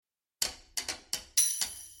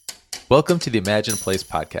Welcome to the Imagine a Place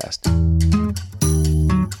podcast.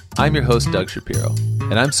 I'm your host, Doug Shapiro,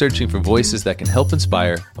 and I'm searching for voices that can help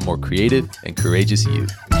inspire a more creative and courageous you.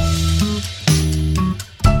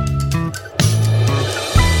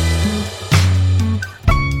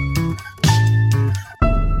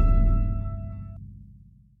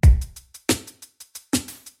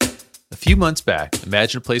 A few months back,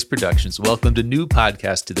 Imagine a Place Productions welcomed a new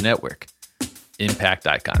podcast to the network, Impact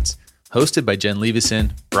Icons. Hosted by Jen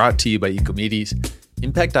Levisen, brought to you by Ecomedes.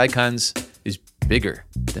 Impact Icons is bigger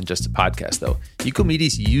than just a podcast, though.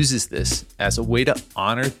 Ecomedes uses this as a way to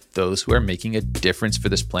honor those who are making a difference for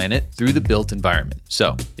this planet through the built environment.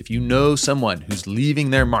 So, if you know someone who's leaving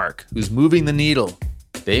their mark, who's moving the needle,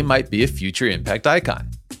 they might be a future Impact Icon.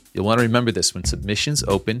 You'll want to remember this when submissions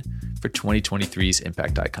open for 2023's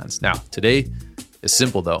Impact Icons. Now, today is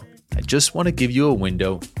simple, though. I just want to give you a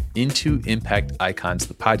window into Impact Icons,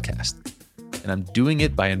 the podcast. And I'm doing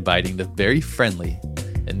it by inviting the very friendly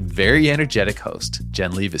and very energetic host,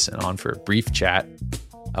 Jen Levisen, on for a brief chat.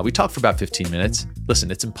 We talked for about 15 minutes.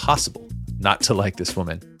 Listen, it's impossible not to like this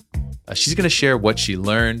woman. She's going to share what she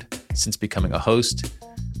learned since becoming a host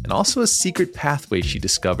and also a secret pathway she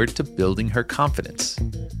discovered to building her confidence.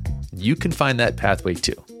 You can find that pathway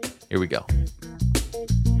too. Here we go.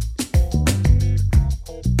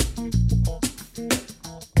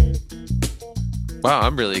 Wow,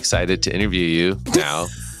 I'm really excited to interview you now.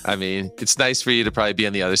 I mean, it's nice for you to probably be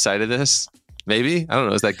on the other side of this. Maybe? I don't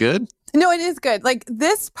know. Is that good? No, it is good. Like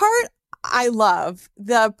this part, I love.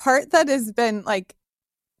 The part that has been like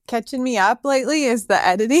catching me up lately is the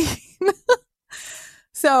editing.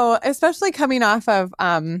 So especially coming off of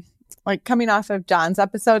John's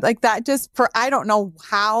episode, like that just for, I don't know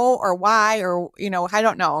how or why or, I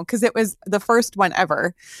don't know. Cause it was the first one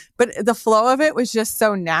ever, but the flow of it was just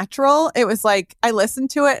so natural. It was like, I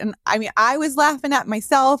listened to it and I mean, I was laughing at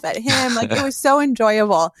myself, at him. Like it was so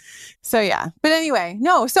enjoyable. So yeah, but anyway,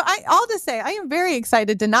 no. So I'll just say I am very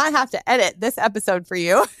excited to not have to edit this episode for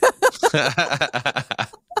you.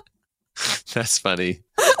 That's funny.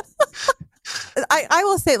 I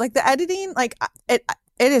will say like the editing, like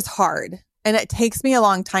it is hard and it takes me a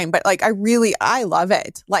long time, but like I love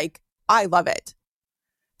it. Like I love it.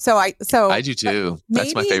 So I do too.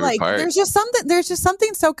 That's my favorite part. There's just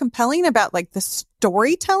something so compelling about like the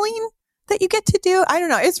storytelling that you get to do. I don't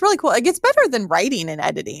know. It's really cool. Like it's better than writing and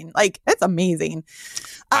editing. Like it's amazing.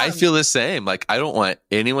 I feel the same. Like I don't want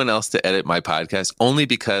anyone else to edit my podcast only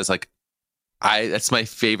because like that's my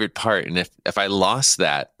favorite part. And if I lost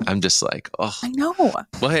that, I'm just like, oh. I know.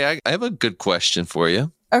 Well, hey, I have a good question for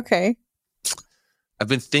you. Okay. I've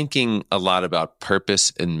been thinking a lot about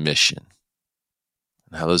purpose and mission.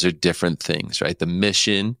 And how those are different things, right? The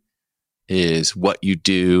mission is what you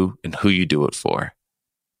do and who you do it for.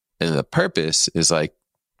 And the purpose is like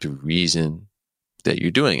the reason that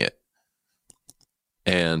you're doing it.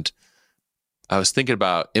 And I was thinking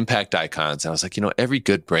about Impact Icons. I was like, every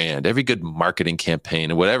good brand, every good marketing campaign,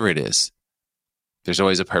 or whatever it is, there's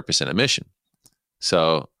always a purpose and a mission.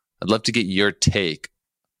 So I'd love to get your take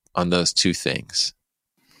on those two things.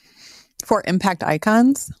 For Impact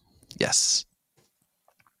Icons? Yes.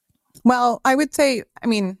 Well, I would say,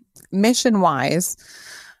 mission-wise,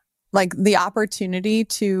 like the opportunity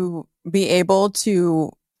to be able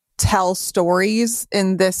to tell stories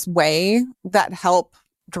in this way that help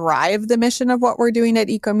drive the mission of what we're doing at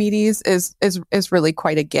Ecomedes is really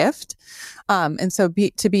quite a gift. And so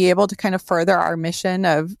to be able to kind of further our mission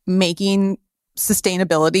of making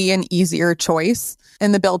sustainability an easier choice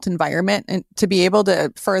in the built environment and to be able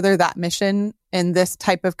to further that mission in this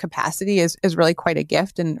type of capacity is really quite a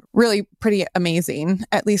gift and really pretty amazing,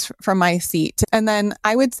 at least from my seat. And then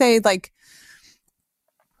I would say like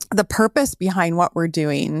the purpose behind what we're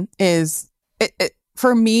doing is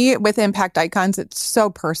for me, with Impact Icons, it's so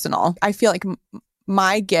personal. I feel like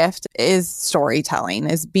my gift is storytelling,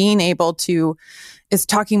 is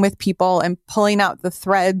talking with people and pulling out the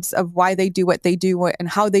threads of why they do what they do and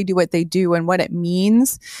how they do what they do and what it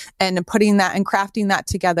means, and putting that and crafting that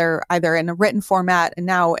together either in a written format and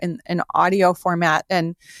now in an audio format.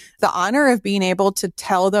 And the honor of being able to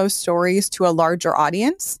tell those stories to a larger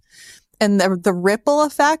audience and the ripple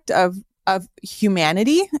effect of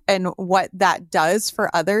humanity and what that does for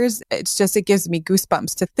others. It gives me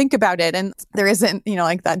goosebumps to think about it. And there isn't,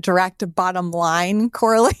 like that direct bottom line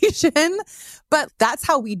correlation, but that's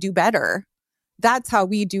how we do better. That's how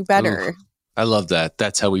we do better. Ooh, I love that.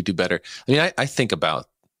 That's how we do better. I mean, I think about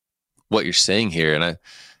what you're saying here and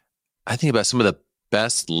I think about some of the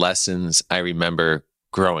best lessons I remember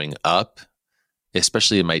growing up,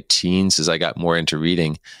 especially in my teens as I got more into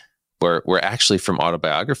reading, were actually from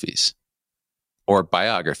autobiographies or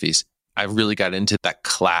biographies. I really got into that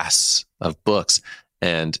class of books,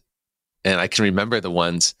 and I can remember the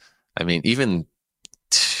ones. I mean, even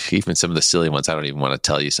some of the silly ones. I don't even want to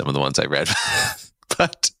tell you some of the ones I read,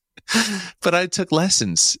 but I took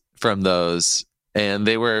lessons from those, and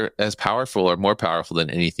they were as powerful or more powerful than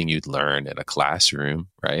anything you'd learn in a classroom,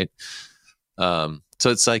 right? So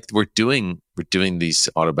it's like we're doing these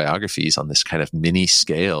autobiographies on this kind of mini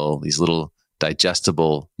scale, these little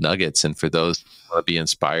digestible nuggets. And for those who want to be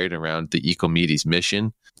inspired around the Ecomedes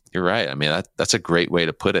mission, you're right. I mean, that's a great way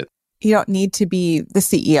to put it. You don't need to be the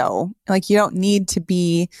CEO. Like, you don't need to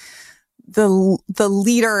be the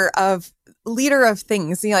leader of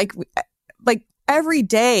things. You know, like every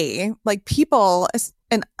day, like people,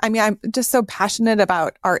 and I mean, I'm just so passionate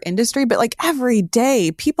about our industry, but like every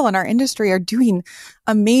day, people in our industry are doing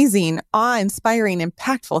amazing, awe-inspiring,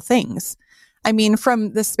 impactful things. I mean,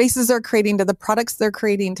 from the spaces they're creating to the products they're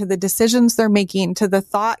creating to the decisions they're making to the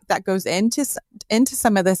thought that goes into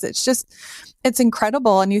some of this, it's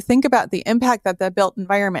incredible. And you think about the impact that the built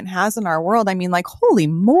environment has in our world. I mean, like, holy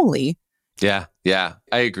moly. Yeah,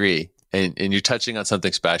 I agree. And you're touching on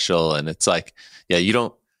something special. And it's like, yeah, you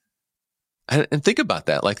don't, and think about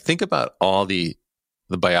that. Like, think about all the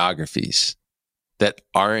biographies that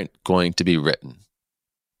aren't going to be written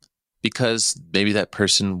because maybe that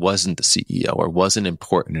person wasn't the CEO or wasn't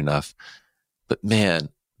important enough. But man,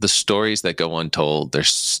 the stories that go untold,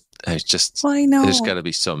 there's just, well, I know there's got to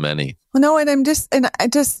be so many. Well, no, and I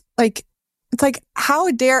just like, it's like,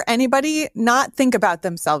 how dare anybody not think about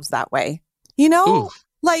themselves that way? You know, Ooh.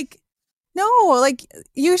 Like, no, like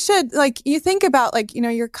you should, like, you think about, like, you know,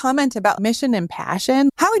 your comment about mission and passion.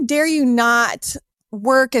 How dare you not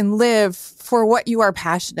work and live for what you are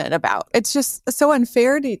passionate about? It's just so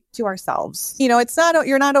unfair to ourselves. You know, it's not,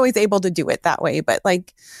 you're not always able to do it that way, but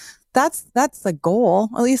like, that's the goal.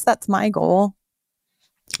 At least that's my goal.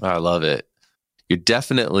 I love it. You're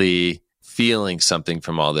definitely feeling something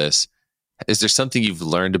from all this. Is there something you've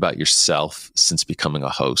learned about yourself since becoming a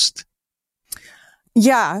host?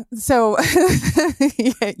 Yeah. So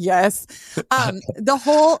yes. The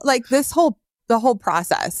whole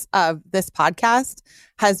process of this podcast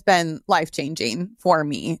has been life-changing for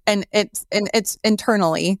me, and it's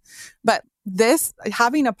internally, but this,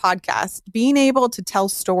 having a podcast, being able to tell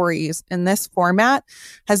stories in this format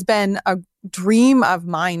has been a dream of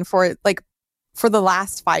mine for the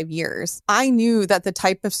last 5 years. I knew that the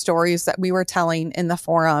type of stories that we were telling in the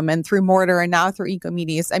forum and through Mortarr and now through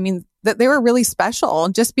Ecomedes, I mean, that they were really special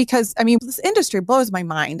just because, I mean, this industry blows my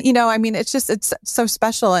mind. You know, I mean, it's so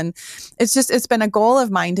special, and it's been a goal of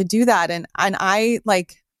mine to do that. And I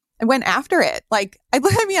went after it. Like, I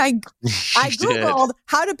Googled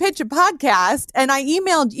how to pitch a podcast, and I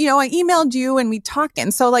emailed you and we talked.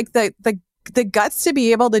 And so like the guts to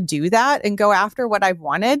be able to do that and go after what I've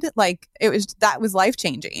wanted, like that was life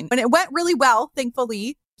changing. And it went really well.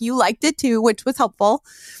 Thankfully, you liked it too, which was helpful.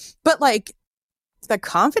 But like the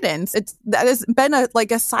confidence, that has been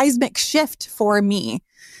a seismic shift for me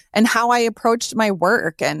and how I approached my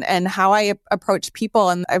work and how I approach people.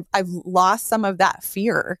 And I've lost some of that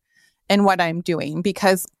fear in what I'm doing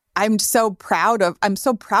because I'm so proud of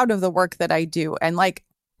the work that I do. And like,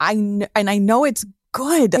 I know it's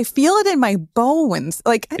good. I feel it in my bones.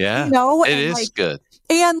 Like, yeah, you know, it is like, good.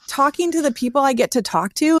 And talking to the people I get to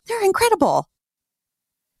talk to, they're incredible.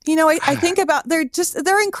 You know, I think about, they're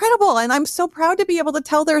incredible. And I'm so proud to be able to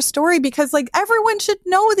tell their story because like everyone should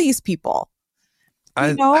know these people.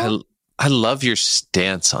 I love your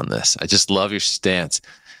stance on this. I just love your stance.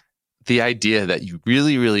 The idea that you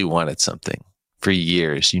really, really wanted something for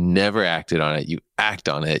years. You never acted on it. You act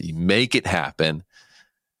on it. You make it happen.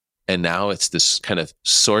 And now it's this kind of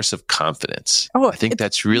source of confidence. Oh, I think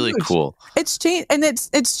that's really huge. Cool. It's changed, and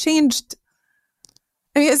it's changed.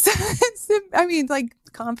 I mean, like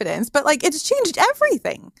confidence, but like it's changed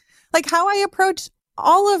everything. Like how I approach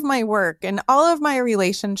all of my work and all of my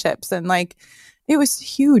relationships, and like it was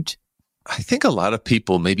huge. I think a lot of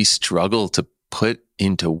people maybe struggle to put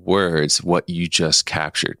into words what you just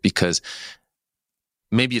captured because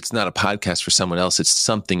maybe it's not a podcast for someone else, it's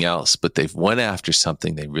something else, but they've went after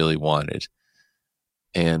something they really wanted.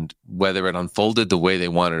 And whether it unfolded the way they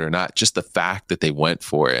wanted or not, just the fact that they went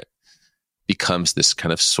for it becomes this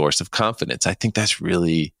kind of source of confidence. I think that's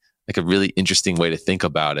really like a really interesting way to think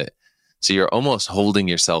about it. So you're almost holding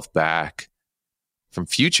yourself back from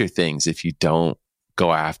future things if you don't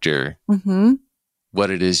go after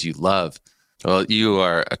what it is you love. Well, you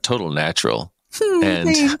are a total natural. And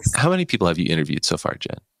thanks. How many people have you interviewed so far,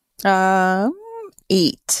 Jen?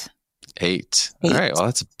 8. 8. All right.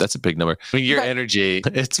 Well, that's a big number. I mean, your energy,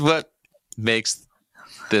 it's what makes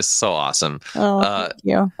this so awesome. Oh, thank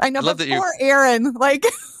you. I know, I love but that poor Aaron, like.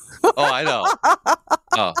 Oh, I know.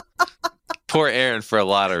 Oh, poor Aaron for a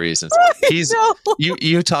lot of reasons.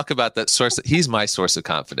 You talk about that source. He's my source of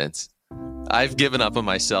confidence. I've given up on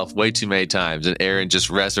myself way too many times, and Aaron just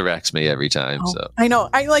resurrects me every time. Oh, so I know.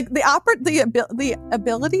 I like the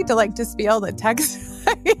ability to like just be able to text.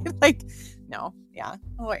 Like, no, yeah.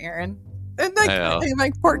 Oh, Aaron, and like, I'm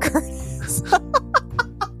like poor Curtis.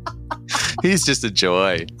 He's just a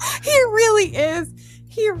joy. He really is.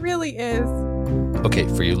 He really is. Okay,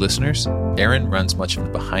 for you listeners, Aaron runs much of the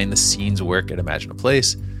behind-the-scenes work at Imagine a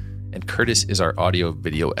Place, and Curtis is our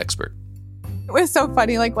audio-video expert. It was so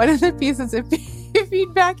funny. Like, one of the pieces of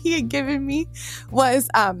feedback he had given me was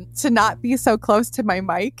to not be so close to my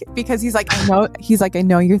mic, because he's like, I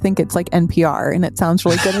know you think it's like NPR and it sounds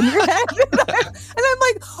really good in your head. And I'm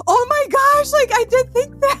like, oh my gosh, like I did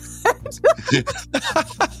think that.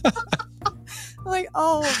 Like,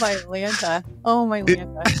 oh my Lanta. Oh my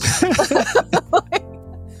Lanta.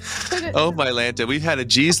 Oh my Lanta. We've had a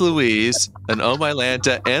Geez Louise, an Oh my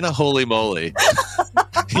Lanta, and a Holy Moly.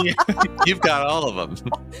 You've got all of them.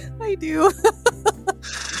 I do.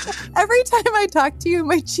 Every time I talk to you,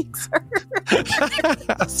 my cheeks hurt.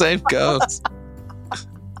 Same goes.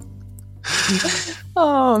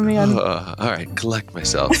 Oh man. All right, collect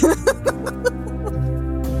myself.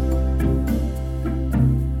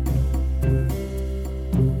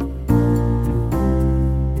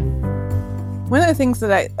 One of the things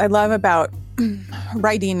that I love about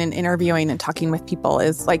writing and interviewing and talking with people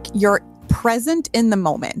is like you're present in the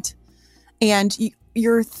moment, and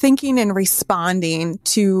you're thinking and responding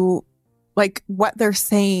to like what they're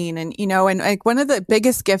saying. And, and like one of the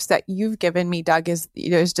biggest gifts that you've given me, Doug, is,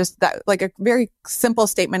 is just that like a very simple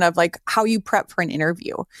statement of like how you prep for an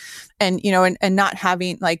interview. And, and not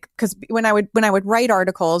having like, cause when I would write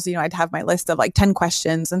articles, I'd have my list of like 10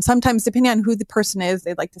 questions, and sometimes depending on who the person is,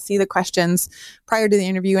 they'd like to see the questions prior to the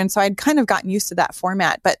interview. And so I'd kind of gotten used to that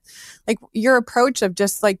format, but like your approach of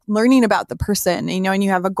just like learning about the person, and you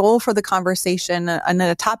have a goal for the conversation and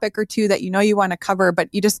a topic or two that, you want to cover, but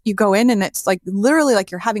you go in and it's like literally like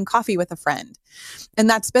you're having coffee with a friend. And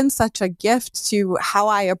that's been such a gift to how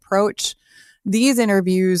I approach these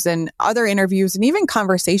interviews and other interviews and even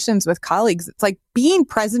conversations with colleagues. It's like being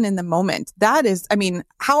present in the moment. That is,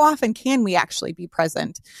 how often can we actually be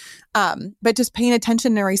present? But just paying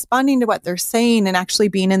attention and responding to what they're saying and actually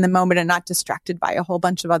being in the moment and not distracted by a whole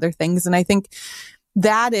bunch of other things. And I think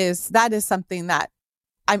that is something that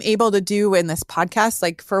I'm able to do in this podcast.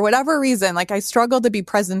 Like for whatever reason, like I struggle to be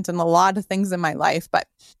present in a lot of things in my life, but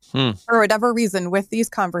for whatever reason with these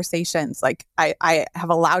conversations, like I have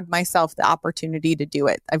allowed myself the opportunity to do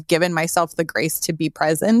it. I've given myself the grace to be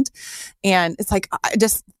present. And it's like,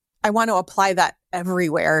 I want to apply that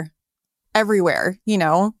everywhere,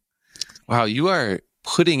 Wow. You are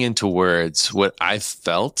putting into words what I've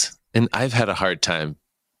felt, and I've had a hard time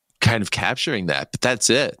kind of capturing that, but that's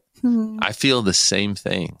it. Mm-hmm. I feel the same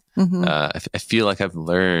thing. Mm-hmm. I feel like I've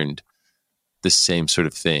learned the same sort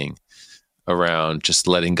of thing around just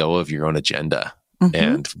letting go of your own agenda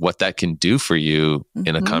and what that can do for you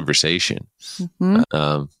in a conversation.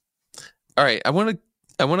 All right. I want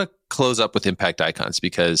to close up with Impact Icons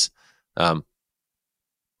because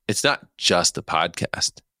it's not just a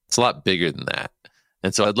podcast. It's a lot bigger than that.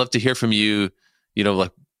 And so I'd love to hear from you,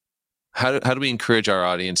 like, how do we encourage our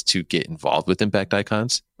audience to get involved with Impact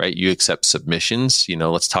Icons, right? You accept submissions,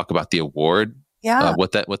 let's talk about the award,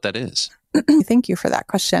 what that is. Thank you for that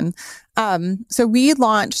question. So at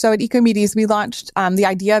Ecomedes, we launched the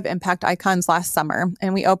idea of Impact Icons last summer,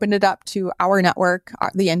 and we opened it up to our network,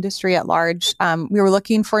 the industry at large. We were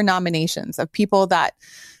looking for nominations of people that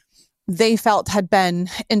they felt had been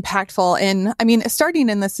impactful in, starting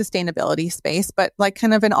in the sustainability space, but like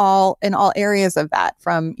kind of in all areas of that,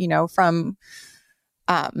 from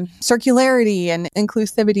circularity and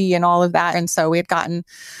inclusivity and all of that. And so we had gotten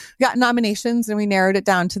nominations, and we narrowed it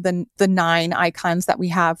down to the 9 icons that we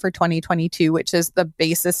have for 2022, which is the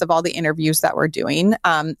basis of all the interviews that we're doing.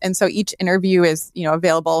 And so each interview is,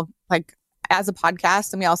 available like as a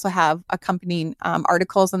podcast. And we also have accompanying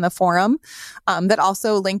articles in the forum that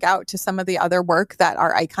also link out to some of the other work that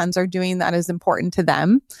our icons are doing that is important to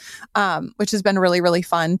them, which has been really, really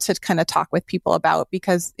fun to kind of talk with people about,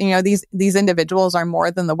 because, these individuals are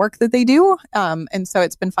more than the work that they do. And so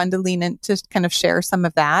it's been fun to lean in to kind of share some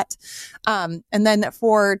of that. And then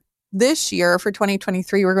for this year, for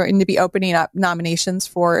 2023, we're going to be opening up nominations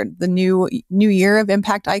for the new year of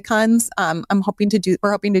Impact Icons. We're hoping to do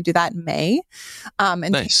that in May,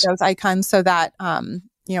 and nice. Take those icons so that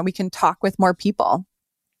we can talk with more people.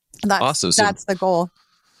 Awesome. That's the goal.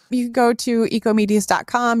 You can go to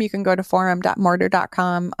ecomedes.com. You can go to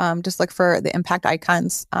forum.mortarr.com. Just look for the Impact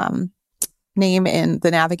Icons name in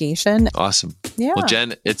the navigation. Awesome. Yeah. Well,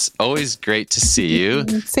 Jen, it's always great to see you.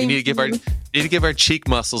 Same We need to give our cheek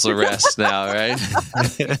muscles a rest now, right?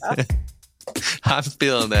 I'm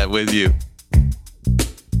feeling that with you.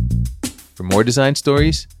 For more design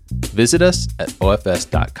stories, visit us at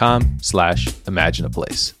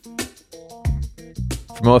ofs.com/imagineaplace.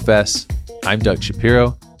 From OFS, I'm Doug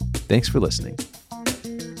Shapiro. Thanks for listening.